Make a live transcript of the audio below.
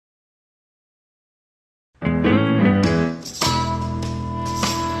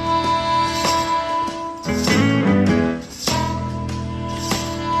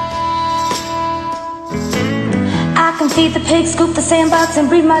feed the pig, scoop the sandbox,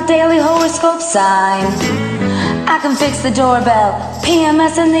 and read my daily horoscope sign. I can fix the doorbell,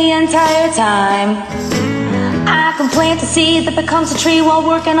 PMSing the entire time. I can plant a seed that becomes a tree while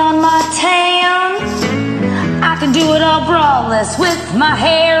working on my tan. I can do it all braless with my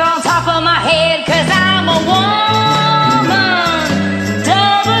hair on top of my head, 'cause I'm a woman,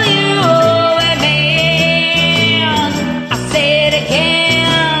 W-O-M-A-N. I say it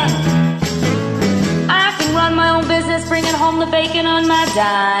again. I can run my own business, bringing home the bacon on my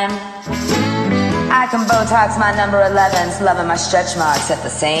dime. I can Botox my number 11s, loving my stretch marks at the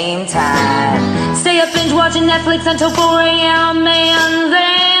same time. Stay up binge watching Netflix until 4 a.m. and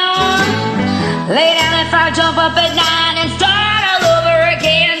then lay down at 5, jump up at 9 and start all over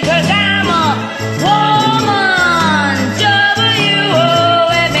again, 'cause I'm a woman, W-O-M-A-N.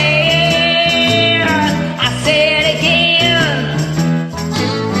 I say it again.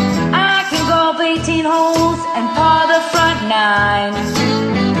 I can go up 18 holes and par the front 9.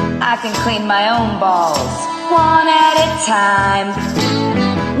 I can clean my own balls, one at a time.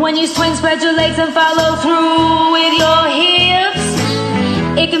 When you swing, spread your legs and follow through with your hips.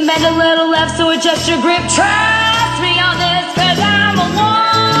 It can bend a little left, so adjust your grip. Trust me on this, 'cause I'm a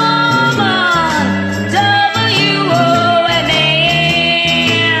woman, W-O-M-A-N.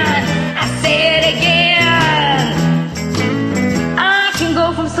 I say it again. I can go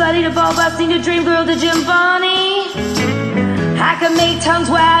from slutty to ball busting to dream girl to Jim Bonnie. I can make tongues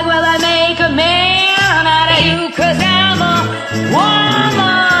wag while I make a man out of you, 'cause I'm a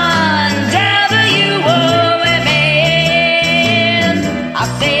woman, W-O-M-A-N.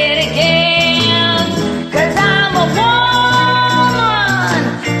 I'll say it again, 'cause I'm a woman,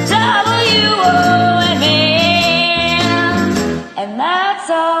 W-O-M-A-N. And that's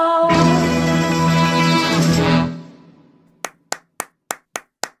all.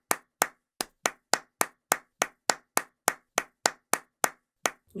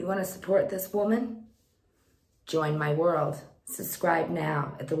 You want to support this woman? Join my world. Subscribe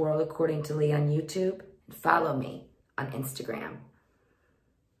now at The World According to Lee on YouTube and follow me on Instagram.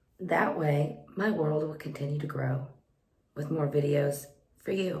 That way, my world will continue to grow with more videos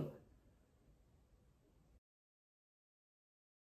for you.